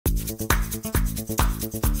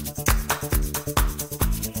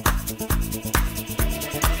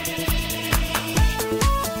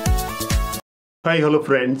Hi hello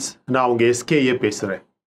friends, நான் உங்கள் SKA பேசுகிறேன்.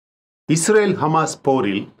 இஸ்ரேல் ஹமாஸ்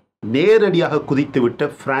போரில் நேரடியாக குதித்துவிட்ட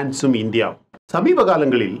பிரான்சும் இந்தியாவும். சமீப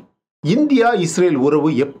காலங்களில் இந்தியா இஸ்ரேல் உறவு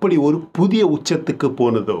எப்படி ஒரு புதிய உச்சத்துக்கு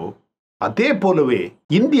போனதோ அதே போலவே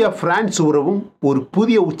இந்தியா பிரான்ஸ் உறவும் ஒரு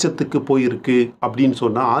புதிய உச்சத்துக்கு போயிருக்கு அப்படின்னு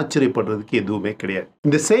சொன்னால் ஆச்சரியப்படுறதுக்கு எதுவுமே கிடையாது.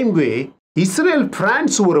 இந்த சேம் வே இஸ்ரேல்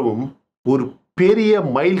பிரான்ஸ் உறவும் ஒரு பெரிய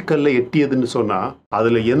மைல்கல்லை எட்டியதுன்னு சொன்னால்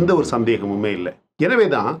அதில் எந்த ஒரு சந்தேகமுமே இல்லை. எனவே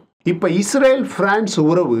தான் இப்ப இஸ்ரேல் பிரான்ஸ்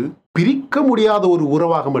உறவு பிரிக்க முடியாத ஒரு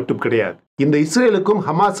உறவாக மட்டும் கிடையாது. இந்த இஸ்ரேலுக்கும்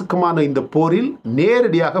ஹமாஸுக்குமான இந்த போரில்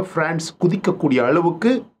நேரடியாக பிரான்ஸ் குதிக்கக்கூடிய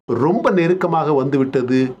அளவுக்கு ரொம்ப நெருக்கமாக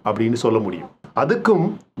வந்துவிட்டது அப்படின்னு சொல்ல முடியும். அதுக்கும்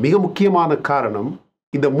மிக முக்கியமான காரணம்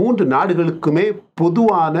இந்த மூன்று நாடுகளுக்குமே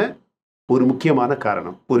பொதுவான ஒரு முக்கியமான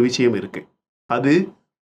காரணம், ஒரு விஷயம் இருக்கு. அது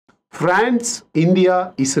பிரான்ஸ், இந்தியா,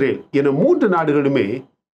 இஸ்ரேல் என மூன்று நாடுகளுமே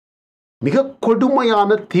மிக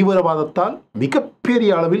கொடுமையான தீவிரவாதத்தால் மிகப்பெரிய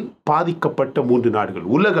அளவில் பாதிக்கப்பட்ட மூன்று நாடுகள்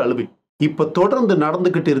உலக அளவில். இப்ப தொடர்ந்து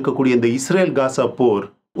நடந்துகிட்டு இருக்கக்கூடிய இந்த இஸ்ரேல் காசா போர்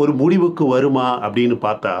ஒரு முடிவுக்கு வருமா அப்படின்னு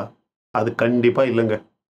பார்த்தா அது கண்டிப்பா இல்லைங்க.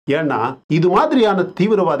 ஏன்னா இது மாதிரியான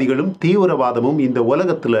தீவிரவாதிகளும் தீவிரவாதமும் இந்த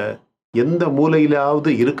உலகத்துல எந்த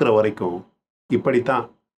மூலையிலாவது இருக்கிற வரைக்கும் இப்படித்தான்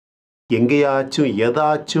எங்கேயாச்சும்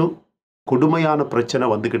ஏதாச்சும் கொடுமையான பிரச்சனை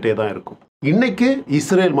வந்துகிட்டே தான் இருக்கும். இன்னைக்கு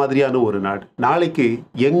இஸ்ரேல் மாதிரியான ஒரு நாடு, நாளைக்கு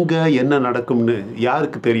எங்க என்ன நடக்கும்னு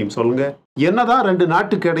யாருக்கு தெரியும் சொல்லுங்க? என்னதான் ரெண்டு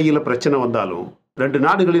நாட்டுக்கு இடையில பிரச்சனை வந்தாலும் ரெண்டு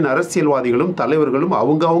நாடுகளின் அரசியல்வாதிகளும் தலைவர்களும்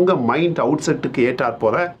அவங்க மைண்ட் அவுட் செட்டுக்கு ஏற்றாற்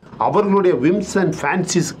போல, அவர்களுடைய விம்ஸ் அண்ட்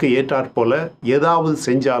ஃபேன்சிஸ்க்கு ஏற்றாற் போல ஏதாவது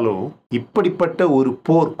செஞ்சாலும் இப்படிப்பட்ட ஒரு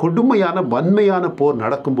போர், கொடுமையான வன்மையான போர்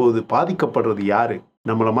நடக்கும்போது பாதிக்கப்படுறது யாரு?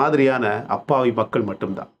 நம்மள மாதிரியான அப்பாவி மக்கள்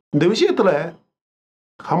மட்டும்தான். இந்த விஷயத்துல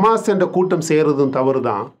ஹமாஸ் என்ற கூட்டம் செய்யறதும்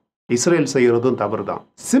தவறுதான், இஸ்ரேல் செய்யறதும் தவறுதான்.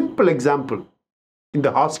 சிம்பிள் எக்ஸாம்பிள், இந்த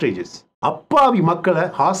ஹாஸ்டேஜஸ், அப்பாவி மக்களை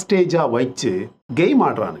ஹாஸ்டேஜா வச்சு கேம்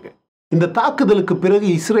ஆடுறானுங்க. இந்த தாக்குதலுக்கு பிறகு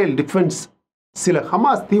இஸ்ரேல் டிஃபென்ஸ் சில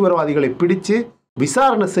ஹமாஸ் தீவிரவாதிகளை பிடிச்சு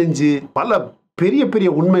விசாரணை செஞ்சு பல பெரிய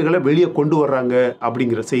பெரிய உண்மைகளை வெளியே கொண்டு வர்றாங்க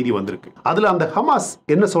அப்படிங்கிற செய்தி வந்திருக்கு. அதுல அந்த ஹமாஸ்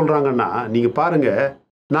என்ன சொல்றாங்கன்னா, நீங்க பாருங்க,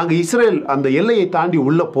 நாங்க இஸ்ரேல் அந்த எல்லையை தாண்டி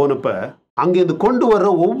உள்ள போனப்ப அங்கிருந்து கொண்டு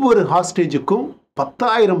வர்ற ஒவ்வொரு ஹாஸ்டேஜுக்கும்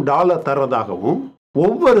 $10,000 தர்றதாகவும்,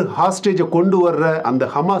 ஒவ்வொரு ஹாஸ்டேஜை கொண்டு வர்ற அந்த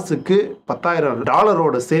ஹமாஸுக்கு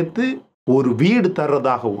 $10,000 சேர்த்து ஒரு வீடு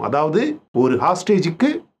தர்றதாகவும், அதாவது ஒரு ஹாஸ்டேஜுக்கு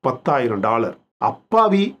 $10,000.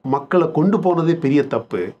 அப்பாவி மக்களை கொண்டு போனதே பெரிய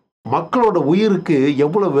தப்பு. மக்களோட உயிருக்கு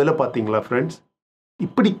எவ்வளவு வேலை பார்த்தீங்களா ஃப்ரெண்ட்ஸ்?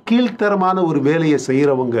 இப்படி கீழ்த்தரமான ஒரு வேலையை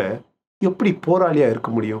செய்யறவங்க எப்படி போராளியா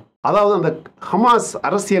இருக்க முடியும்? அதாவது அந்த ஹமாஸ்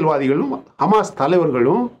அரசியல்வாதிகளும் ஹமாஸ்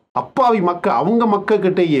தலைவர்களும் அப்பாவி மக்கள், அவங்க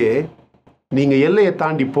மக்கள்கிட்டயே நீங்க எல்லையை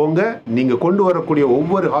தாண்டி போங்க, நீங்க கொண்டு வரக்கூடிய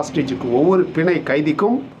ஒவ்வொரு ஹாஸ்டேஜுக்கும் ஒவ்வொரு பிணை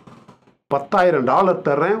கைதிக்கும் $10,000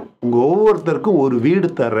 தர்றேன், உங்க ஒவ்வொருத்தருக்கும் ஒரு வீடு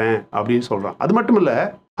தர்றேன் அப்படின்னு சொல்றான். அது மட்டும் இல்ல,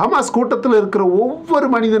 ஹமாஸ் கூட்டத்தில் இருக்கிற ஒவ்வொரு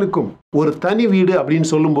மனிதனுக்கும் ஒரு தனி வீடு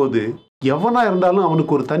அப்படின்னு சொல்லும்போது எவனா இருந்தாலும்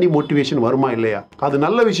அவனுக்கு ஒரு தனி மோட்டிவேஷன் வருமா இல்லையா? அது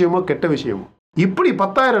நல்ல விஷயமோ கெட்ட விஷயமோ? இப்படி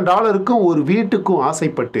 $10,000 ஒரு வீட்டுக்கும்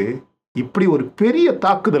ஆசைப்பட்டு இப்படி ஒரு பெரிய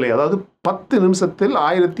தாக்குதலை, அதாவது 10 நிமிஷத்தில்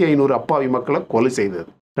 1500 அப்பாவி மக்களை கொலை செய்தது.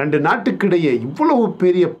 ரெண்டு நாட்டுக்கிடையே இவ்வளவு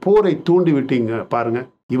பெரிய போரை தூண்டி விட்டீங்க பாருங்க.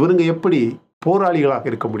 இவனுங்க எப்படி போராளிகளாக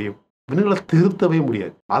இருக்க முடியும்? இவனுங்களை திருத்தவே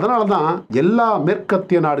முடியாது. அதனாலதான் எல்லா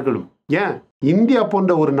மேற்கத்திய நாடுகளும், ஏன் இந்தியா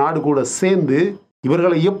போன்ற ஒரு நாடு கூட சேர்ந்து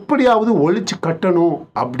இவர்களை எப்படியாவது ஒழிச்சு கட்டணும்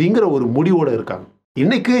அப்படிங்கிற ஒரு முடிவோட இருக்காங்க.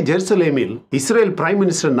 இன்னைக்கு ஜெருசலேமில் இஸ்ரேல் பிரைம்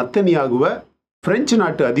மினிஸ்டர் நத்தன்யாகுவை பிரெஞ்சு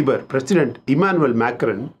நாட்டு அதிபர் பிரசிடென்ட் இமானுவேல்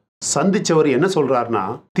மேக்ரன் சந்திச்சவர் என்ன சொல்றாருன்னா,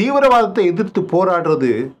 தீவிரவாதத்தை எதிர்த்து போராடுறது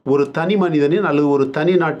ஒரு தனி மனிதனின் அல்லது ஒரு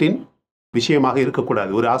தனி நாட்டின் விஷயமாக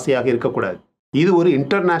இருக்கக்கூடாது, ஒரு ஆசையாக இருக்கக்கூடாது. இது ஒரு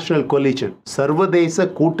இன்டர்நேஷனல் கோலிஷன், சர்வதேச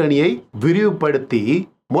கூட்டணியை விரிவுபடுத்தி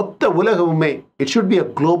மொத்த உலகமுமே it should be a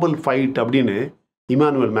global fight அப்படின்னு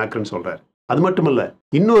இமானுவேல் மேக்ரன் சொல்றாரு. அது மட்டுமல்ல,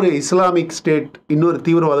 இன்னொரு இஸ்லாமிக் ஸ்டேட், இன்னொரு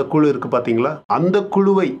தீவிரவாத குழு இருக்கு பாத்தீங்களா, அந்த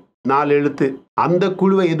குழுவை 4 எழுத்து, அந்த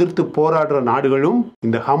குழுவை எதிர்த்து போராடுற நாடுகளும்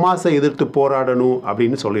இந்த ஹமாஸை எதிர்த்து போராடணும்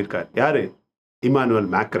அப்படின்னு சொல்லியிருக்காரு. யாரு? Emmanuel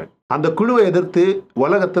Macron. அந்த குழுவை எதிர்த்து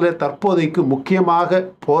உலகத்துல தற்போதைக்கு முக்கியமாக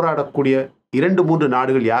போராடக்கூடிய 2-3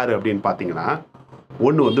 நாடுகள் யாரு அப்படின்னு பாத்தீங்கன்னா,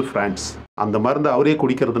 ஒன்று பிரான்ஸ், அந்த மருந்து அவரே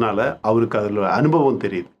குடிக்கிறதுனால அவருக்கு அதுல அனுபவம்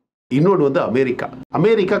தெரியுது. இன்னொன்று அமெரிக்கா.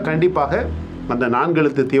 அமெரிக்கா கண்டிப்பாக அந்த 4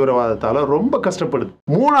 எழுத்து தீவிரவாதத்தால ரொம்ப கஷ்டப்படுது.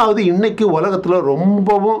 3வது இன்னைக்கு உலகத்துல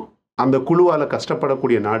ரொம்பவும் அந்த குழுவால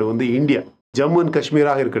கஷ்டப்படக்கூடிய நாடு இந்தியா. ஜம்மு அண்ட்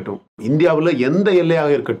காஷ்மீராக இருக்கட்டும், இந்தியாவில் எந்த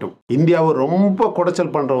எல்லையாக இருக்கட்டும், இந்தியாவை ரொம்ப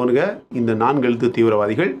குடைச்சல் பண்றவனுங்க இந்த 4 எழுத்து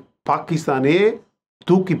தீவிரவாதிகள். பாகிஸ்தானே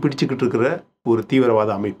தூக்கி பிடிச்சுக்கிட்டு இருக்கிற ஒரு தீவிரவாத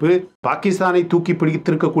அமைப்பு, பாகிஸ்தானை தூக்கி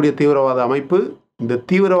பிடித்திருக்கக்கூடிய தீவிரவாத அமைப்பு, இந்த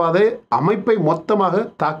தீவிரவாத அமைப்பை மொத்தமாக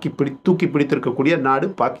தூக்கி பிடித்திருக்கக்கூடிய நாடு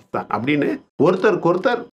பாகிஸ்தான் அப்படின்னு ஒருத்தருக்கு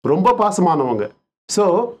ஒருத்தர் ரொம்ப பாசமானவங்க. ஸோ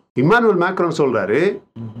இமானுவேல் மேக்ரான் சொல்றாரு,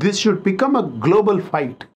 this should become a global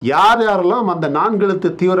fight. யாரெல்லாம் அந்த 4 எழுத்து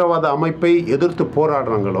தீவிரவாத அமைப்பை எதிர்த்து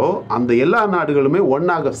போராடுறாங்களோ அந்த எல்லா நாடுகளுமே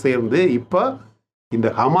ஒன்னாக சேர்ந்து இப்ப இந்த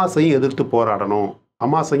ஹமாஸையும் எதிர்த்து போராடணும்,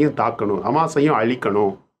 ஹமாஸையும் தாக்கணும், ஹமாஸையும்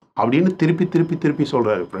அழிக்கணும் அப்படின்னு திருப்பி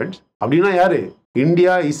சொல்றாரு ஃப்ரெண்ட்ஸ். அப்படின்னா யாரு?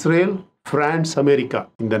 இந்தியா, இஸ்ரேல், பிரான்ஸ், அமெரிக்கா,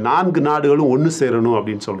 இந்த 4 நாடுகளும் ஒன்று சேரணும்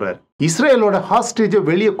அப்படின்னு சொல்றாரு. இஸ்ரேலோட ஹாஸ்டேஜை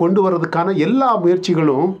வெளியே கொண்டு வரதுக்கான எல்லா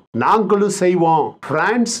முயற்சிகளும் நாங்களும் செய்வோம்,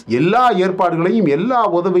 பிரான்ஸ் எல்லா ஏற்பாடுகளையும் எல்லா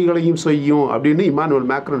உதவிகளையும் செய்யும் அப்படின்னு இமானுவேல்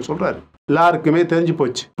மேக்ரான் சொல்றாரு. எல்லாருக்குமே தெரிஞ்சு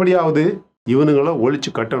போச்சு, இப்படியாவது இவனுங்களை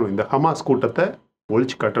ஒழிச்சு கட்டணும், இந்த ஹமாஸ் கூட்டத்தை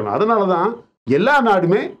ஒழிச்சு கட்டணும். அதனாலதான் எல்லா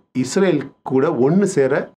நாடுமே இஸ்ரேல் கூட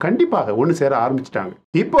கண்டிப்பாக ஒன்று சேர ஆரம்பிச்சிட்டாங்க.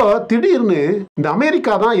 இப்போ திடீர்னு இந்த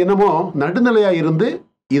அமெரிக்கா தான் என்னமோ நடுநிலையா இருந்து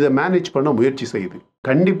இதை மேனேஜ் பண்ண முயற்சி செய்யுது.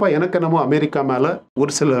 கண்டிப்பா எனக்கு என்னமோ அமெரிக்கா மேல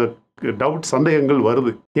ஒரு சில டவுட், சந்தேகங்கள்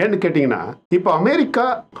வருது. ஏன்னு கேட்டீங்கன்னா, இப்ப அமெரிக்கா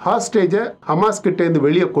ஹாஸ்டேஜை ஹமாஸ் கிட்ட இருந்து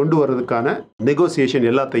வெளியே கொண்டு வர்றதுக்கான நெகோசியேஷன்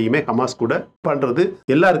எல்லாத்தையுமே ஹமாஸ் கூட பண்றது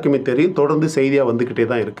எல்லாருக்குமே தெரியும், தொடர்ந்து செய்தியா வந்துகிட்டே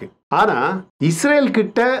தான் இருக்கு. ஆனா இஸ்ரேல்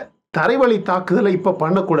கிட்ட தரைவழி தாக்குதலை இப்ப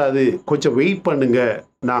பண்ணக்கூடாது, கொஞ்சம் வெயிட் பண்ணுங்க,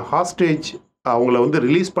 நான் ஹாஸ்டேஜ் அவங்கள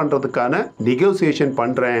ரிலீஸ் பண்றதுக்கான நெகோசியேஷன்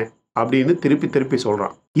பண்றேன் அப்படின்னு திருப்பி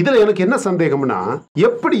சொல்றான். இதுல எனக்கு என்ன சந்தேகம்னா,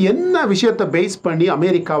 எப்படி என்ன விஷயத்தை பேஸ் பண்ணி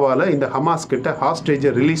அமெரிக்காவால இந்த ஹமாஸ் கிட்ட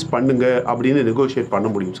ஹாஸ்டேஜை ரிலீஸ் பண்ணுங்க அப்படின்னு நெகோசியேட் பண்ண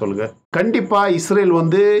முடியும் சொல்லுங்க? கண்டிப்பா இஸ்ரேல்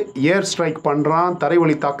ஏர் ஸ்ட்ரைக் பண்றான்,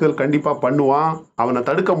 தரைவழி தாக்குதல் கண்டிப்பா பண்ணுவான், அவனை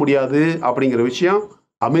தடுக்க முடியாது அப்படிங்கிற விஷயம்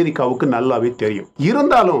அமெரிக்காவுக்கு நல்லாவே தெரியும்.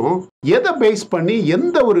 இருந்தாலும் எதை பேஸ் பண்ணி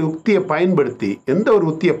எந்த ஒரு யுக்தியை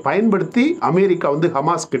பயன்படுத்தி அமெரிக்கா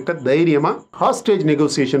ஹமாஸ் கிட்ட தைரியமா ஹாஸ்டேஜ்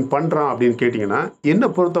நெகோசியேஷன் பண்றான் அப்படின்னு கேட்டீங்கன்னா, என்ன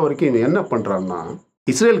பொறுத்த வரைக்கும் இவன் என்ன பண்றான்னா,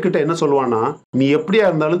 இஸ்ரேல் கிட்ட என்ன சொல்லுவானா, நீ எப்படியா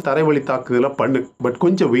இருந்தாலும் தரைவழி தாக்குதல பண்ணு, பட்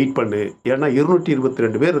கொஞ்சம் வெயிட் பண்ணு, ஏன்னா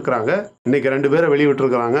 222 பேர் இருக்கிறாங்க, இன்னைக்கு 2 பேரை வெளியிட்டு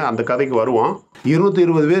இருக்காங்க, அந்த கதைக்கு வருவான்,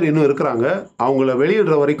 220 பேர் இன்னும் இருக்கிறாங்க, அவங்கள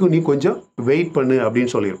வெளியிடுற வரைக்கும் நீ கொஞ்சம் வெயிட் பண்ணு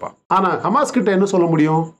அப்படின்னு சொல்லியிருப்பான். ஆனா ஹமாஸ் கிட்ட என்ன சொல்ல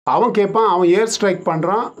முடியும்? அவன் கேட்பான், அவன் ஏர் ஸ்ட்ரைக்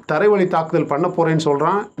பண்றான், தரைவழி தாக்குதல் பண்ண போறேன்னு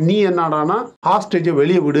சொல்றான், நீ என்னடானா ஹாஸ்டேஜை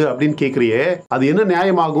வெளியே விடு அப்படின்னு கேட்கறியே, அது என்ன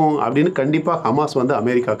நியாயமாகும் அப்படின்னு கண்டிப்பா ஹமாஸ்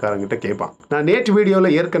அமெரிக்காக்காரங்கிட்ட கேட்பான். நான் நேற்று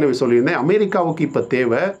வீடியோல ஏற்கனவே சொல்லியிருந்தேன், அமெரிக்காவுக்கு இப்ப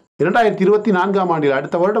தேவை 2024ஆம் ஆண்டில்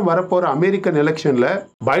அடுத்த வருடம் வரப்போற அமெரிக்கன் எலெக்ஷன்ல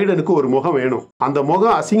பைடனுக்கு ஒரு முகம் வேணும். அந்த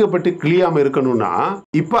முகம் அசிங்கப்பட்டு கிளியாம இருக்கணும்னா,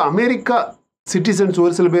 இப்ப அமெரிக்கா சிட்டிசன்ஸ்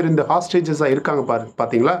ஒரு சில பேர் இந்த ஹாஸ்டேஜஸா இருக்காங்க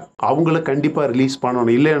பாத்தீங்களா, அவங்கள கண்டிப்பா ரிலீஸ்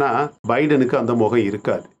பண்ணணும், இல்லைன்னா பைடனுக்கு அந்த முகம்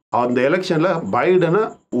இருக்காது. அந்த எலெக்ஷன்ல பைடனை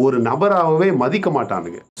ஒரு நபராகவே மதிக்க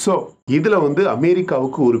மாட்டானுங்க. சோ இதுல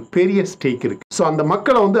அமெரிக்காவுக்கு ஒரு பெரிய ஸ்டேக் இருக்கு. சோ அந்த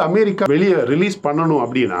மக்களை அமெரிக்கா வெளியே ரிலீஸ் பண்ணணும்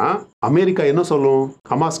அப்படின்னா, அமெரிக்கா என்ன சொல்லும்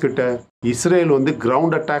ஹமாஸ் கிட்ட, இஸ்ரேல்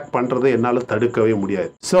கிரவுண்ட் அட்டாக் பண்றதை என்னால தடுக்கவே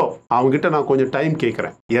முடியாது, சோ அவங்ககிட்ட நான் கொஞ்சம் டைம்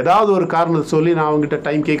கேட்கிறேன், ஏதாவது ஒரு காரணத்தை சொல்லி நான் அவங்ககிட்ட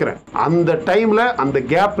டைம் கேட்கிறேன், அந்த டைம்ல அந்த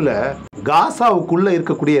கேப்ல காசாவுக்குள்ள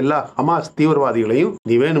இருக்கக்கூடிய எல்லா ஹமாஸ் தீவிரவாதிகளையும்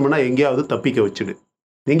நீ வேணும்னா எங்கேயாவது தப்பிக்க வச்சுடு,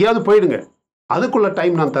 எங்கேயாவது போயிடுங்க, அதுக்குள்ள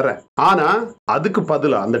டைம் நான் தரேன். ஆனா அதுக்கு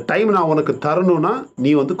பதிலா அந்த டைம் நான் உனக்கு தரணும்னா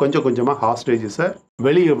நீ கொஞ்சம் கொஞ்சமா ஹாஸ்டேஜஸை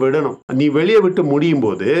வெளியே விடணும். நீ வெளியே விட்டு முடியும்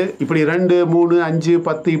போது இப்படி 2, 3, 5,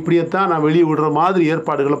 10 இப்படியத்தான் நான் வெளியே விடுற மாதிரி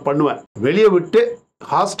ஏற்பாடுகளை பண்ணுவேன். வெளியே விட்டு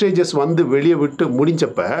ஹாஸ்டேஜஸ் வெளியே விட்டு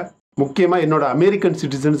முடிஞ்சப்ப முக்கியமா என்னோட அமெரிக்கன்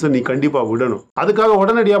சிட்டிசன்ஸை நீ கண்டிப்பா விடணும். அதுக்காக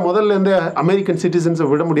உடனடியா முதல்ல இருந்த அமெரிக்கன் சிட்டிசன்ஸை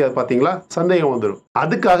விட முடியாது பாத்தீங்களா, சந்தேகம் வந்துடும்.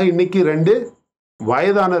 அதுக்காக இன்னைக்கு 2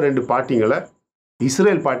 வயதான 2 பாட்டிங்களை,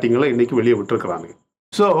 இஸ்ரேல் பாட்டிங்களை இன்னைக்கு வெளியே விட்டுருக்கிறாங்க.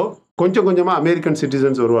 ஸோ கொஞ்சம் கொஞ்சமா அமெரிக்கன்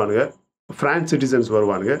சிட்டிசன்ஸ் வருவானுங்க, பிரான்ஸ் சிட்டிசன்ஸ்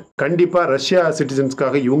வருவானுங்க, கண்டிப்பா ரஷ்யா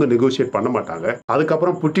சிட்டிசன்ஸ்க்காக இவங்க நெகோசியேட் பண்ண மாட்டாங்க.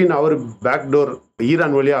 அதுக்கப்புறம் புட்டின் அவர் பேக்டோர்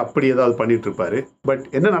ஈரான் வழியா அப்படி ஏதாவது பண்ணிட்டு இருப்பாரு. பட்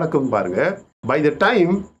என்ன நடக்கும் பாருங்க, by the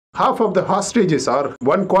time half of the hostages or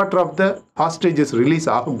 1/4 of the hostages release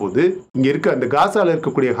ஆகும்போது, இங்க இருக்க இந்த காசால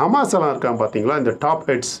இருக்கக்கூடிய ஹமாஸ் எல்லாம் இருக்காங்க பாத்தீங்களா, இந்த டாப்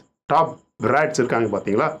ஹெட்ஸ், டாப் பிராட்ஸ் இருக்காங்க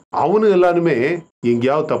பாத்தீங்களா, அவனு எல்லாருமே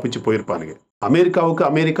எங்கேயாவது தப்பிச்சு போயிருப்பானுங்க. அமெரிக்காவுக்கு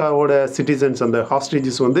அமெரிக்காவோட சிட்டிசன்ஸ் அந்த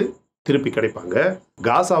ஹாஸ்டேஜஸ் திருப்பி கிடைப்பாங்க.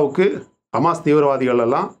 காசாவுக்கு ஹமாஸ் தீவிரவாதிகள்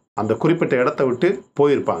எல்லாம் அந்த குறிப்பிட்ட இடத்தை விட்டு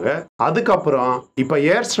போயிருப்பாங்க. அதுக்கப்புறம் இப்ப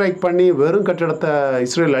ஏர் ஸ்ட்ரைக் பண்ணி வெறும் கட்டிடத்தை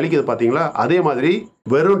இஸ்ரேல் அழிக்குது பாத்தீங்களா, அதே மாதிரி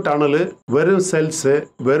வெறும் டனலு, வெறும் செல்ஸ்,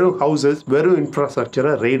 வெறும் ஹவுசஸ், வெறும்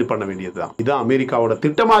இன்ஃப்ராஸ்ட்ரக்சரை ரெய்டு பண்ண வேண்டியதுதான். இதான் அமெரிக்காவோட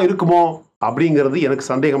திட்டமா இருக்குமோ அப்படிங்கிறது எனக்கு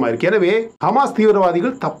சந்தேகமா இருக்கு. எனவே ஹமாஸ்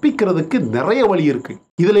தீவிரவாதிகள் தப்பிக்கிறதுக்கு நிறைய வழி இருக்கு.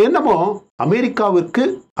 இதுல என்னமோ அமெரிக்காவிற்கு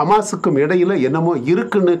ஹமாஸுக்கும் இடையில என்னமோ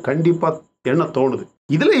இருக்குன்னு கண்டிப்பா என்ன தோணுது.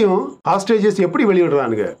 இதுலயும் ஹாஸ்டேஜஸ் எப்படி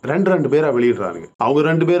வெளியிடுறானுங்க, 2 பேரா வெளியிடுறானுங்க. அவங்க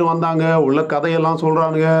 2 பேரும் வந்தாங்க, உள்ள கதையெல்லாம்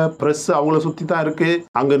சொல்றானுங்க, பிரஸ் அவங்கள சுத்தி தான் இருக்கு,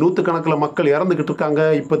 அங்க 100கணக்கில் மக்கள் இறந்துகிட்டு இருக்காங்க.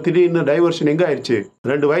 இப்ப திடீர்னு டைவர்ஷன் எங்க ஆயிடுச்சு,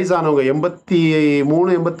 2 வயசானவங்க 83,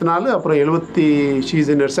 84, அப்புறம் 70, she is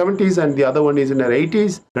in her 70s and the other one is in her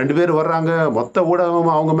 80s, 2 பேர் வர்றாங்க. மொத்த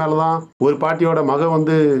ஊடகம் அவங்க மேலதான். ஒரு பாட்டியோட மக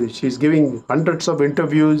she is giving hundreds of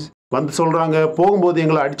interviews. வந்து சொல்கிறாங்க, போகும்போது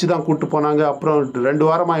எங்களை அடித்து தான் கூப்பிட்டு போனாங்க, அப்புறம் 2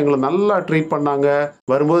 வாரமாக எங்களை நல்லா ட்ரீட் பண்ணாங்க,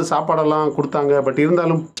 வரும்போது சாப்பாடெல்லாம் கொடுத்தாங்க, பட்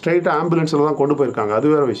இருந்தாலும் ஸ்ட்ரைட்டாக ஆம்புலன்ஸில் தான் கொண்டு போயிருக்காங்க.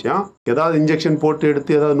 அது வேறு விஷயம். ஏதாவது இன்ஜெக்ஷன் போட்டு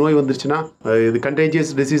எடுத்து ஏதாவது நோய் வந்துருச்சுன்னா, இது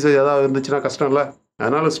கண்டேஜியஸ் டிசீஸ் ஏதாவது இருந்துச்சுன்னா கஷ்டம் இல்லை,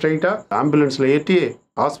 அதனால ஸ்ட்ரைட்டாக ஆம்புலன்ஸில் ஏற்றி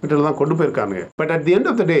ஹாஸ்பிட்டல் தான் கொண்டு போயிருக்காங்க. But at the end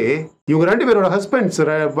of the டே இவங்க 2 பேரோட ஹஸ்பண்ட்ஸ்,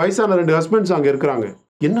 வயசான 2 ஹஸ்பண்ட்ஸ் அங்கே இருக்கிறாங்க.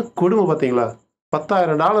 என்ன கொடுமை பார்த்தீங்களா?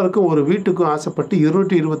 $10,000 ஒரு வீட்டுக்கும் ஆசைப்பட்டு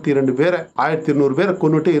 222 பேரை, 1200 பேரை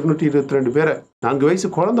கொண்டுட்டு 222 பேரை, 4 வயசு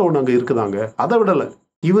குழந்தை ஒன்று அங்கே இருக்குதாங்க. அதை விடலை,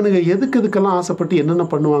 இவனுங்க எதுக்கெல்லாம் ஆசைப்பட்டு என்னென்ன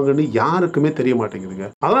பண்ணுவாங்கன்னு யாருக்குமே தெரிய மாட்டேங்குதுங்க.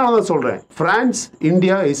 அதனால தான் சொல்றேன், பிரான்ஸ்,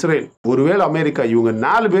 இந்தியா, இஸ்ரேல், ஒருவேளை அமெரிக்கா, இவங்க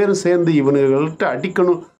 4 பேரும் சேர்ந்து இவனுங்கள்ட்ட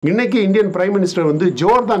அடிக்கணும். இன்னைக்கு இந்தியன் பிரைம் மினிஸ்டர் வந்து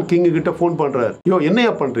ஜோர்தான் கிங் கிட்ட போன் பண்றாரு.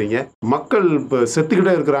 என்னையா பண்றீங்க? மக்கள்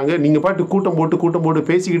செத்துக்கிட்டே இருக்கிறாங்க, நீங்க பாட்டு கூட்டம் போட்டு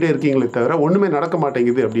பேசிக்கிட்டே இருக்கீங்களே தவிர ஒண்ணுமே நடக்க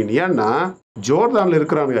மாட்டேங்குது அப்படின்னு. ஏன்னா ஜோர்தான்ல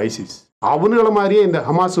இருக்கிறானுங்க ஐசிஸ், அவனுங்கள மாதிரியே இந்த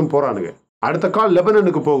ஹமாஸும் போறானுங்க. அடுத்த கால்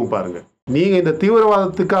லெபனனுக்கு போகும் பாருங்க. நீங்க இந்த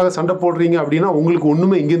தீவிரவாதத்துக்காக சண்டை போடுறீங்க அப்படின்னா உங்களுக்கு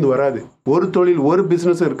ஒண்ணுமே இங்கிருந்து வராது. ஒரு தொழில், ஒரு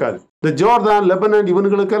பிசினஸ் இருக்காது. இந்த ஜோர்தான், லெபனன்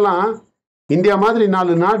இவனுங்களுக்கெல்லாம் இந்தியா மாதிரி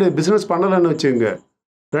 4 நாடு பிசினஸ் பண்ணலன்னு வச்சுங்க,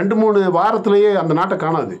 2-3 வாரத்திலேயே அந்த நாட்டை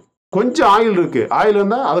காணாது. கொஞ்சம் ஆயில் இருக்கு, ஆயில்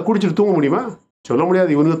இருந்தா அதை குடிச்சிட்டு தூங்க முடியுமா? சொல்ல முடியாது.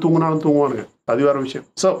 இவனுங்க தூங்கினாலும் தூங்குவானுங்க, அது வேற விஷயம்.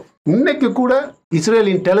 ஸோ இன்னைக்கு கூட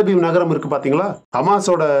இஸ்ரேலின் டெலபீவ் நகரம் இருக்கு பாத்தீங்களா,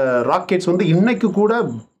 ஹமாஸோட ராக்கெட்ஸ் வந்து இன்னைக்கு கூட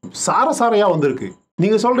சாரசாரையா வந்திருக்கு.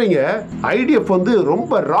 நீங்க சொல்றீங்க ஐடிஎஃப் வந்து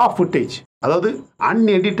ரொம்ப ரா ஃபுட்டேஜ், அதாவது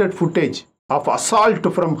unedited footage of assault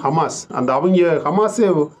from Hamas. அந்த அவங்க ஹமாஸே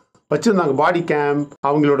வச்சிருந்தாங்க பாடி கேம்,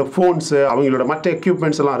 அவங்களோட ஃபோன்ஸ், அவங்களோட மற்ற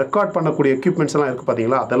எக்யூப்மெண்ட்ஸ் எல்லாம், ரெக்கார்ட் பண்ணக்கூடிய எக்யூப்மெண்ட்ஸ் எல்லாம் இருக்கு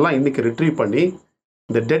பாத்தீங்களா, அதெல்லாம் இன்னைக்கு ரிட்ரீவ் பண்ணி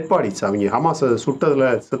இந்த டெட் பாடிஸ், அவங்க ஹமாஸை சுட்டதுல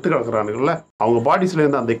செத்து கிடக்குறானுங்கல்ல, அவங்க பாடிஸ்ல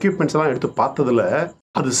இருந்து அந்த எக்யூப்மெண்ட்ஸ் எல்லாம் எடுத்து பார்த்ததுல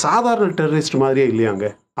அது சாதாரண டெரரிஸ்ட் மாதிரியே இல்லையாங்க.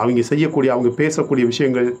 அவங்க செய்யக்கூடிய, அவங்க பேசக்கூடிய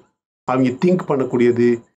விஷயங்கள், அவங்க திங்க் பண்ணக்கூடியது,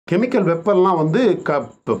 கெமிக்கல் வெப்பன்லாம் வந்து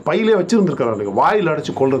பையிலே வச்சிருந்துருக்காங்க வாயில்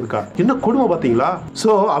அடைச்சு கொள்றதுக்காக. என்ன கொடுமை பார்த்தீங்களா?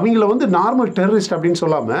 ஸோ அவங்கள வந்து நார்மல் டெரரிஸ்ட் அப்படின்னு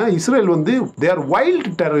சொல்லாம இஸ்ரேல் வந்து தே ஆர் வைல்ட்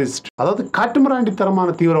டெரரிஸ்ட், அதாவது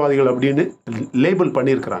காட்டுமிராண்டித்தனமான தீவிரவாதிகள் அப்படின்னு லேபிள்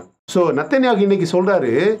பண்ணியிருக்கிறாங்க. ஸோ நெத்தன்யாகு இன்னைக்கு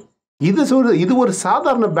சொல்றாரு, இது ஒரு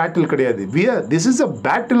சாதாரண பேட்டில் கிடையாது, this is a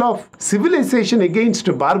battle of civilization against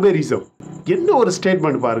barbarism. என்ன ஒரு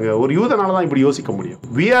ஸ்டேட்மெண்ட் பாருங்க, ஒரு யூதனால தான் இப்படி யோசிக்க முடியும்.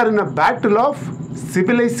 we are in a battle of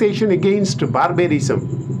civilization against barbarism.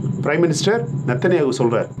 Prime minister Netanyahu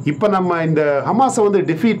சொல்றார். இப்ப நம்ம இந்த ஹமாஸை வந்து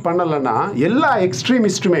டிஃபீட் பண்ணலன்னா எல்லா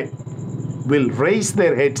எக்ஸ்ட்ரீமிஸ்டுமே will raise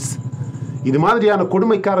their heads. இது மாதிரியான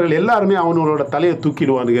கொடுமைக்காரர்கள் எல்லாருமே அவங்களோட தலையை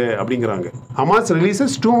தூக்கிடுவானுங்க அப்படிங்கிறாங்க. Hamas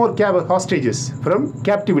releases 2 more hostages from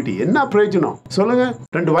captivity. என்ன பிரயோஜனம் சொல்லுங்க?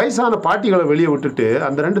 2 வயசான பாட்டிகளை வெளியே விட்டுட்டு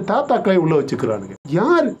அந்த 2 தாத்தாக்களை உள்ள வச்சுக்கிறானுங்க.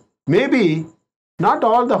 யார்? Maybe not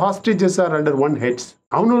all the hostages are under one heads.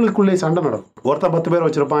 அவனுங்களுக்குள்ளே சண்டை நடக்கும். ஒருத்தன் 10 பேரை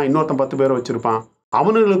வச்சிருப்பான், இன்னொருத்தன் 10 பேரை வச்சிருப்பான்.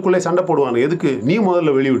 அவனுங்களுக்குள்ளே சண்டை போடுவானு. எதுக்கு? நீ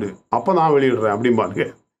முதல்ல வெளியிடு, அப்போ நான் வெளியிடுறேன் அப்படிம்பானுங்க.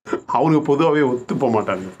 அவனுக்கு பொதுவாகவே ஒத்து போக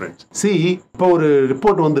மாட்டாங்க ஃப்ரெண்ட்ஸ். இப்போ ஒரு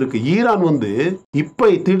ரிப்போர்ட் வந்திருக்கு, ஈரான் வந்து இப்போ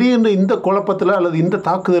திடீர்னு இந்த குழப்பத்தில் அல்லது இந்த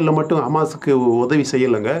தாக்குதலில் மட்டும் ஹமாஸுக்கு உதவி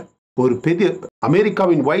செய்யலைங்க. ஒரு பெரிய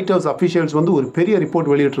அமெரிக்காவின் ஒயிட் ஹவுஸ் அஃபிஷியல்ஸ் வந்து ஒரு பெரிய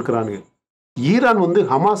ரிப்போர்ட் வெளியிட்டிருக்கிறாங்க. ஈரான் வந்து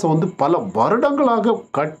ஹமாஸை வந்து பல வருடங்களாக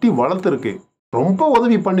கட்டி வளர்த்துருக்கு, ரொம்ப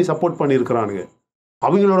உதவி பண்ணி சப்போர்ட் பண்ணியிருக்கிறானுங்க.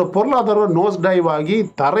 அவங்களோட பொருளாதாரம் நோஸ் டைவ் ஆகி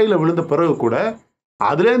தரையில் விழுந்த பிறகு கூட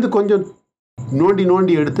அதுலேருந்து கொஞ்சம்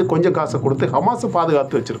நோண்டி எடுத்து கொஞ்சம் காசை கொடுத்து ஹமாஸை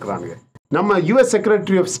பாதுகாத்து வச்சிருக்கிறாங்க. நம்ம US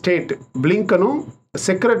secretary of state பிளிங்கனும்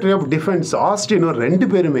secretary of defence ஆஸ்டினும் 2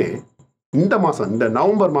 பேருமே இந்த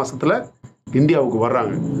நவம்பர் மாதத்தில் இந்தியாவுக்கு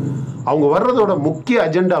வர்றாங்க. அவங்க வர்றதோட முக்கிய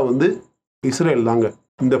அஜெண்டா வந்து இஸ்ரேல் தாங்க.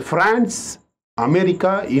 இந்த பிரான்ஸ்,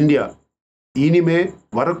 அமெரிக்கா, இந்தியா இனிமே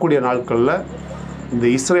வரக்கூடிய நாட்களில் இந்த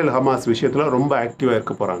இஸ்ரேல் ஹமாஸ் விஷயத்தில் ரொம்ப ஆக்டிவாக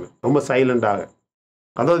இருக்க போகிறாங்க, ரொம்ப சைலண்டாக.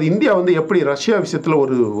 அதாவது இந்தியா வந்து எப்படி ரஷ்யா விஷயத்தில்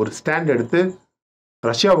ஒரு ஸ்டாண்ட் எடுத்து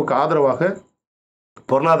ரஷ்யாவுக்கு ஆதரவாக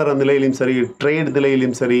பொருளாதார நிலையிலையும் சரி, ட்ரேட்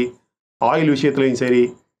நிலையிலையும் சரி, ஆயில் விஷயத்துலையும் சரி,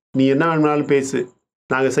 நீ என்ன வேணும்னாலும் பேசு,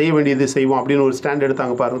 நாங்கள் செய்ய வேண்டியது செய்வோம் அப்படின்னு ஒரு ஸ்டாண்ட்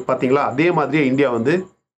எடுத்தாங்க பார்த்தீங்களா? அதே மாதிரியே இந்தியா வந்து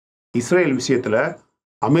இஸ்ரேல் விஷயத்தில்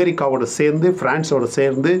அமெரிக்காவோட சேர்ந்து, பிரான்ஸோட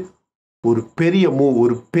சேர்ந்து ஒரு பெரிய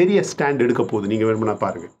ஒரு பெரிய ஸ்டாண்ட் எடுக்க போகுது. நீங்கள் வேணும்னா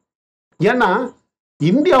பாருங்கள். ஏன்னா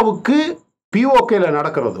இந்தியாவுக்கு பிஓகேல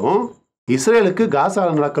நடக்கிறதும் இஸ்ரேலுக்கு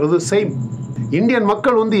காசாவில் நடக்கிறதும் சேம். இந்தியன்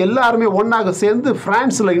மக்கள் வந்து எல்லாருமே ஒன்றாக சேர்ந்து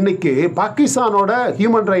பிரான்ஸில் இன்னைக்கு பாகிஸ்தானோட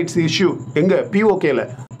ஹியூமன் ரைட்ஸ் இஷ்யூ எங்க பிஓகேல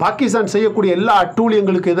பாகிஸ்தான் செய்யக்கூடிய எல்லா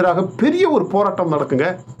அட்டூழியங்களுக்கு எதிராக பெரிய ஒரு போராட்டம் நடக்குங்க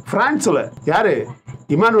பிரான்ஸில். யாரு?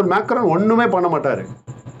 இமானுவேல் மேக்ரான் ஒன்றுமே பண்ண மாட்டார்,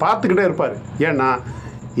 பார்த்துக்கிட்டே இருப்பார். ஏன்னா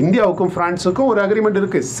இந்தியாவுக்கும் பிரான்ஸுக்கும் ஒரு அக்ரிமெண்ட்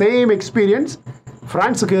இருக்குது. சேம் எக்ஸ்பீரியன்ஸ்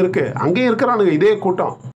பிரான்ஸுக்கு இருக்கு, அங்கேயும் இருக்கிறானுங்க இதே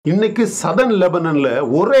கூட்டம். இன்னைக்கு சதன் லெபனன்ல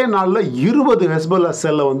ஒரே நாளில் 20 ஹெஸ்போலா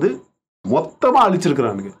செல்லை வந்து மொத்தமாக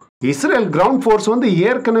அழிச்சிருக்கிறானுங்க. இஸ்ரேல் கிரவுண்ட் ஃபோர்ஸ் வந்து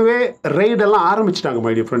ஏற்கனவே ரெய்டெல்லாம் ஆரம்பிச்சிட்டாங்க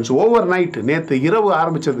my dear friends. Over night நேற்று இரவு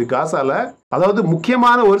ஆரம்பிச்சது காசால. அதாவது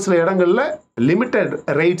முக்கியமான ஒரு சில இடங்கள்ல லிமிட்டட்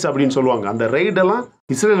ரெய்ட்ஸ் அப்படின்னு சொல்லுவாங்க. அந்த ரெய்டெல்லாம்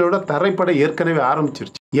இஸ்ரேலோட தரைப்படை ஏற்கனவே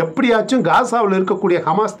ஆரம்பிச்சிருச்சு. எப்படியாச்சும் காசாவில் இருக்கக்கூடிய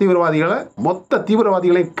ஹமாஸ் தீவிரவாதிகளை மொத்த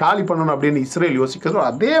தீவிரவாதிகளை காலி பண்ணணும் அப்படின்னு இஸ்ரேல் யோசிக்கிறதோ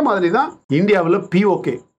அதே மாதிரி தான் இந்தியாவில்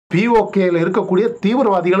பிஓகேல இருக்கக்கூடிய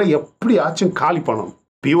தீவிரவாதிகளை எப்படியாச்சும் காலி பண்ணணும்.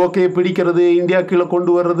 பிஓகே பிடிக்கிறது, இந்தியா கீழே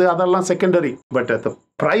கொண்டு வர்றது அதெல்லாம் secondary. But at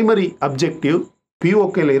primary objective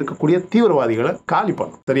பிஓகேல இருக்கக்கூடிய தீவிரவாதிகளை காலி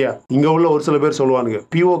பண்ணும். சரியா? இங்க உள்ள ஒரு சில பேர் சொல்லுவானுங்க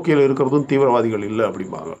பிஓகேல இருக்கிறதும் தீவிரவாதிகள் இல்லை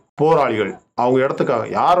அப்படிம்பாங்க. போராளிகள் அவங்க இடத்துக்காக,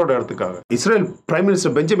 யாரோட இடத்துக்காக? Israel prime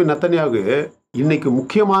minister Benjamin Netanyahu இன்னைக்கு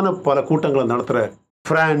முக்கியமான பல கூட்டங்களை நடத்துறாரு.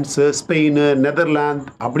 பிரான்ஸ், ஸ்பெயின்,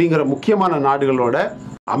 நெதர்லாந்து அப்படிங்கிற முக்கியமான நாடுகளோட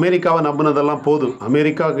அமெரிக்காவை நம்பினதெல்லாம் போதும்.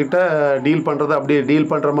 அமெரிக்கா கிட்ட டீல் பண்றதை அப்படியே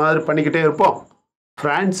டீல் பண்ற மாதிரி பண்ணிக்கிட்டே இருப்போம்.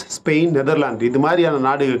 பிரான்ஸ், ஸ்பெயின், நெதர்லாந்து இது மாதிரியான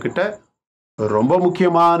நாடுகள் கிட்ட ரொம்ப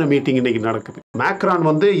முக்கியமான மீட்டிங் இன்னைக்கு நடக்குது. மேக்ரான்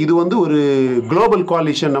வந்து இது வந்து ஒரு குளோபல்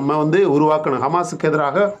கோலிஷன் நம்ம வந்து உருவாக்கணும், ஹமாஸுக்கு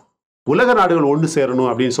எதிராக உலக நாடுகள் ஒன்று சேரணும்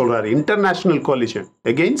அப்படின்னு சொல்றாரு. International coalition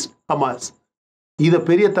against Hamas. இதை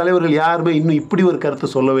பெரிய தலைவர்கள் யாருமே இன்னும் இப்படி ஒரு கருத்து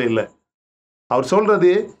சொல்லவே இல்லை. அவர்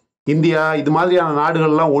சொல்றது இந்தியா இது மாதிரியான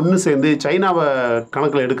நாடுகள்லாம் ஒன்று சேர்ந்து சைனாவை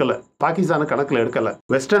கணக்கில் எடுக்கலை, பாகிஸ்தானை கணக்கில் எடுக்கலை,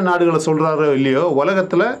 வெஸ்டர்ன் நாடுகளை சொல்றாரோ இல்லையோ,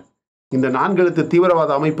 உலகத்தில் இந்த 4 எழுத்து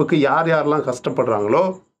தீவிரவாத அமைப்புக்கு யார் யாரெல்லாம் கஷ்டப்படுறாங்களோ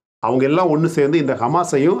அவங்க எல்லாம் ஒன்று சேர்ந்து இந்த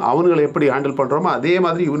ஹமாஸையும் அவங்களை எப்படி ஹேண்டில் பண்ணுறோமோ அதே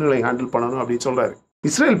மாதிரி இவங்களை ஹேண்டில் பண்ணணும் அப்படின்னு சொல்கிறாரு.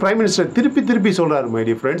 இஸ்ரேல் பிரைம் மினிஸ்டர் திருப்பி சொல்கிறாரு, my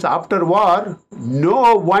dear friends, after war no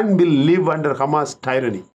one will live under Hamas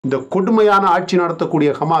tyranny. இந்த கொடுமையான ஆட்சி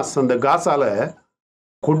நடத்தக்கூடிய ஹமாஸ், அந்த காசால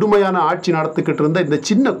கொடுமையான ஆட்சி நடத்திக்கிட்டு இருந்த இந்த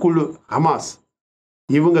சின்ன குழு ஹமாஸ்,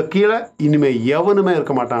 இவங்க கீழே இனிமே எவனுமே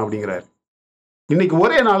இருக்க மாட்டான் அப்படிங்கிறாரு. இன்னைக்கு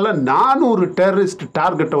ஒரே நாளில் 400 டெரரிஸ்ட்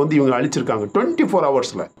டார்கெட்டை வந்து இவங்க அழிச்சிருக்காங்க 24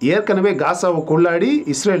 ஹவர்ஸில். ஏற்கனவே காசாவை கொள்ளாடி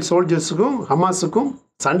இஸ்ரேல் சோல்ஜர்ஸுக்கும் ஹமாஸுக்கும்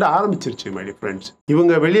சண்டை ஆரம்பிச்சிருச்சு மை டியர் ஃப்ரெண்ட்ஸ்.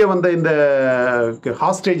 இவங்க வெளியே வந்த இந்த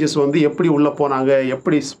ஹாஸ்டேஜஸ் வந்து எப்படி உள்ளே போனாங்க,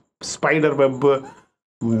 எப்படி ஸ்பைடர் வெப்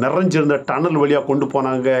நிறைஞ்சிருந்த டனல் வழியாக கொண்டு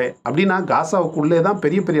போனாங்க அப்படின்னா காசாவுக்குள்ளே தான்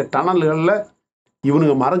பெரிய பெரிய டனல்களில்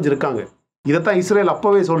இவனுங்க மறைஞ்சிருக்காங்க. இதைத்தான் இஸ்ரேல்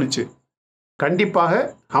அப்போவே சொல்லிச்சு, கண்டிப்பாக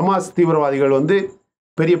ஹமாஸ் தீவிரவாதிகள் வந்து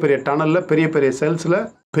பெரிய பெரிய டனலில், பெரிய பெரிய செல்ஸில்,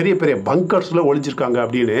 பெரிய பெரிய பங்கர்ஸில் ஒளிஞ்சிருக்காங்க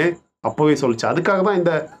அப்படின்னு அப்போவே சொல்லிச்சு. அதுக்காக தான்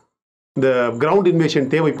இந்த கிரவுண்ட்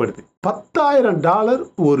இன்வேஷன் தேவைப்படுது. $10,000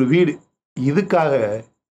 ஒரு வீடு, இதுக்காக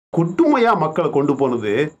கொடுமையாக மக்களை கொண்டு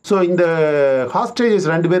போனது. ஸோ இந்த ஹாஸ்டேஜஸ்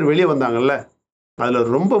 2 பேர் வெளியே வந்தாங்கல்ல,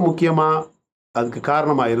 அதில் ரொம்ப முக்கியமாக அதுக்கு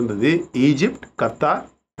காரணமாக இருந்தது Egypt, Qatar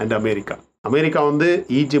and America. America வந்து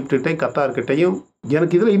ஈஜிப்ட்கிட்டையும் கத்தார்கிட்டையும்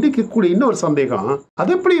எனக்கு இதில் இன்னைக்கு கூட இன்னொரு சந்தேகம்,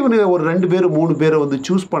 அது எப்படி இவனுங்க ஒரு 2 பேர் 3 பேரை வந்து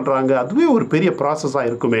சூஸ் பண்ணுறாங்க? அதுவே ஒரு பெரிய ப்ராசஸாக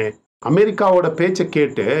இருக்குமே. அமெரிக்காவோட பேச்சை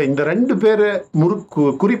கேட்டு இந்த 2 பேரை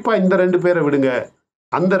குறிப்பாக இந்த 2 பேரை விடுங்க,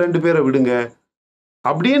 அந்த 2 பேரை விடுங்க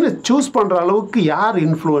அப்படின்னு சூஸ் பண்ணுற அளவுக்கு யார்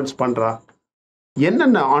இன்ஃப்ளூயன்ஸ் பண்ணுறா?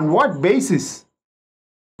 என்னென்ன ஆன் வாட் பேசிஸ்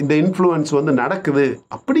இந்த இன்ஃப்ளூயன்ஸ் வந்து நடக்குது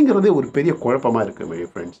அப்படிங்கிறதே ஒரு பெரிய குழப்பமாக இருக்குது மை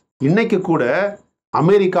ஃப்ரெண்ட்ஸ். இன்னைக்கு கூட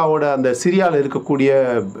அமெரிக்காவோட அந்த சிரியாவில் இருக்கக்கூடிய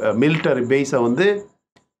மிலிட்டரி பேஸை வந்து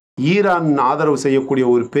ஈரான் ஆதரவு செய்யக்கூடிய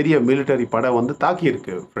ஒரு பெரிய மிலிட்டரி படை வந்து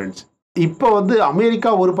தாக்கியிருக்கு ஃப்ரெண்ட்ஸ். இப்போ வந்து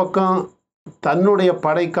அமெரிக்கா ஒரு பக்கம் தன்னுடைய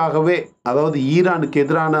படைக்காகவே, அதாவது ஈரானுக்கு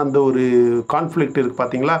எதிரான அந்த ஒரு கான்ஃப்ளிக்ட் இருக்கு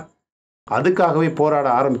பார்த்தீங்களா, அதுக்காகவே போராட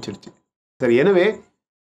ஆரம்பிச்சிருச்சு. சரி, எனவே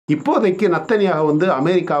இப்போதைக்கு நத்தனியாக வந்து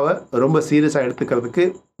அமெரிக்காவை ரொம்ப சீரியஸாக எடுத்துக்கிறதுக்கு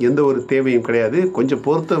எந்த ஒரு தேவையும் கிடையாது. கொஞ்சம்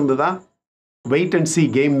பொறுத்து இருந்து தான், வெயிட் அண்ட் சி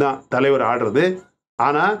கேம் தான் தலைவர் ஆடுறது.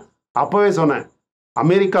 ஆனால் அப்போவே சொன்னேன்,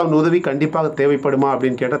 அமெரிக்காவின் உதவி கண்டிப்பாக தேவைப்படுமா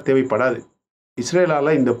அப்படின்னு கேட்டால் தேவைப்படாது. இஸ்ரேலால்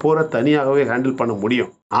இந்த போரை தனியாகவே ஹேண்டில் பண்ண முடியும்.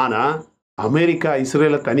 ஆனால் அமெரிக்கா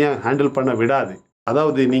இஸ்ரேலை தனியாக ஹேண்டில் பண்ண விடாது.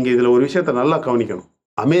 அதாவது நீங்கள் இதில் ஒரு விஷயத்தை நல்லா கவனிக்கணும்.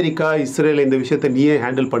 அமெரிக்கா இஸ்ரேலை இந்த விஷயத்தை நீயே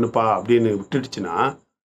ஹேண்டில் பண்ணுப்பா அப்படின்னு விட்டுடுச்சுன்னா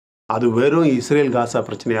அது வெறும் இஸ்ரேல் காசா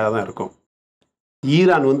பிரச்சனையாக தான் இருக்கும்.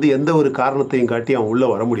 ஈரான் வந்து எந்த ஒரு காரணத்தையும் காட்டி அவன் உள்ளே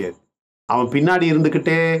வர முடியாது. அவன் பின்னாடி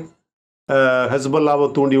இருந்துக்கிட்டே ஹெஸ்பல்லாவை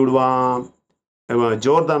தூண்டி விடுவான்,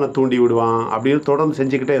 ஜோர்தானை தூண்டி விடுவான் அப்படின்னு தொடர்ந்து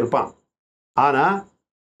செஞ்சுக்கிட்டே இருப்பான். ஆனால்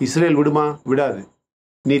இஸ்ரேல் விடுமா? விடாது.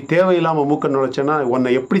 நீ தேவையில்லாமல் மூக்க நுழைச்சேன்னா உன்னை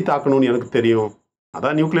எப்படி தாக்கணும்னு எனக்கு தெரியும்.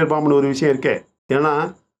 அதான் நியூக்ளியர் பாம்புன்னு ஒரு விஷயம் இருக்கே. ஏன்னா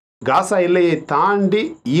காசா எல்லையை தாண்டி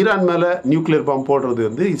ஈரான் மேலே நியூக்ளியர் பாம்பு போடுறது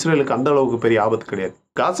வந்து இஸ்ரேலுக்கு அந்த அளவுக்கு பெரிய ஆபத்து கிடையாது.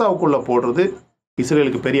 காசாவுக்குள்ளே போடுறது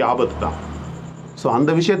இஸ்ரேலுக்கு பெரிய ஆபத்து தான். ஸோ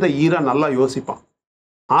அந்த விஷயத்தை ஈரான் நல்லா யோசிப்பான்.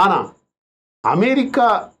 ஆனால் அமெரிக்கா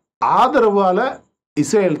ஆதரவால்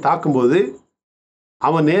இஸ்ரேல் தாக்கும்போது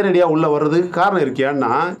அவன் நேரடியாக உள்ளே வர்றதுக்கு காரணம் இருக்கு.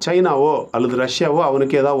 ஏன்னா சைனாவோ அல்லது ரஷ்யாவோ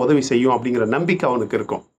அவனுக்கு ஏதாவது உதவி செய்யும் அப்படிங்கிற நம்பிக்கை அவனுக்கு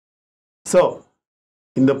இருக்கும். ஸோ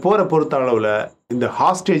இந்த போரை பொறுத்த அளவில் இந்த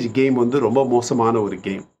ஹாஸ்டேஜ் கேம் வந்து ரொம்ப மோசமான ஒரு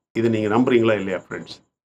கேம். இது நீங்கள் நம்புறீங்களா இல்லையா ஃப்ரெண்ட்ஸ்?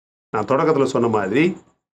 நான் தொடக்கத்தில் சொன்ன மாதிரி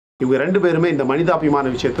இவங்க 2 பேருமே இந்த மனிதாபிமான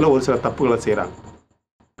விஷயத்தில் ஒரு சில தப்புகளை செய்கிறாங்க.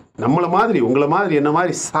 நம்மளை மாதிரி உங்களை மாதிரி என்ன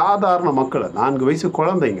மாதிரி சாதாரண மக்களை 4 வயசு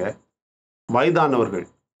குழந்தைங்க, வயதானவர்கள்,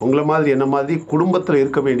 உங்களை மாதிரி என்ன மாதிரி குடும்பத்தில்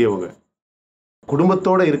இருக்க வேண்டியவங்க,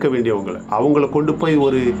 குடும்பத்தோடு இருக்க வேண்டியவங்களை அவங்கள கொண்டு போய்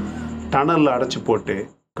ஒரு டனலில் அடைச்சி போட்டு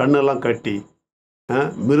கண்ணெல்லாம் கட்டி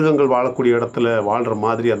மிருகங்கள் வாழக்கூடிய இடத்துல வாழ்கிற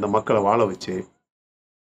மாதிரி அந்த மக்களை வாழ வச்சு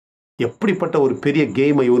எப்படிப்பட்ட ஒரு பெரிய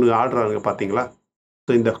கேமை இவனுக்கு ஆடுறாங்க பார்த்தீங்களா?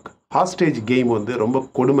 ஸோ இந்த ஹாஸ்டேஜ் கேம் வந்து ரொம்ப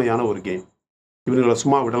கொடுமையான ஒரு கேம். இவனுங்களை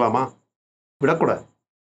சும்மா விடலாமா? விடக்கூடாது.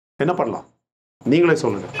 என்ன பண்ணலாம் நீங்களே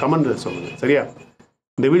சொல்லுங்கள், கமெண்ட்டில் சொல்லுங்கள். சரியா?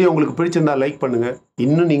 இந்த வீடியோ உங்களுக்கு பிடிச்சிருந்தா லைக் பண்ணுங்கள்.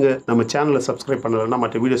 இன்னும் நீங்கள் நம்ம சேனலை சப்ஸ்கிரைப் பண்ணலைன்னா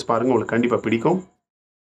மற்ற வீடியோஸ் பாருங்கள், உங்களுக்கு கண்டிப்பாக பிடிக்கும்.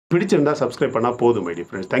 பிடிச்சிருந்தா சப்ஸ்கிரைப் பண்ணால் போதும் my dear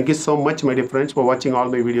friends. Thank you so much my dear friends for watching all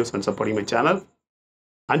my videos and supporting my channel.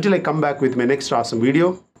 Until I come back with my next awesome video,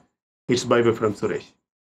 it's bye bye from Suresh.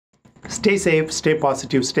 Stay safe, stay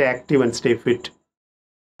positive, stay active and stay fit.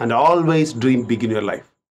 And always dream big in your life.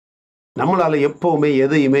 நம்மளால் எப்போவுமே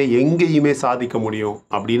எதையுமே எங்கேயுமே சாதிக்க முடியும்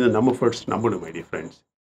அப்படின்னு நம்ம first நம்பணும் my dear friends.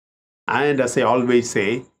 And as I always say,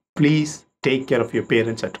 please take care of your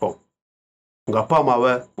parents at home. உங்கள் அப்பா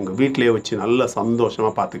அம்மாவை உங்கள் வீட்டிலேயே வச்சு நல்ல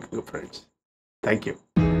சந்தோஷமாக பார்த்துக்குங்க ஃப்ரெண்ட்ஸ். தேங்க்யூ.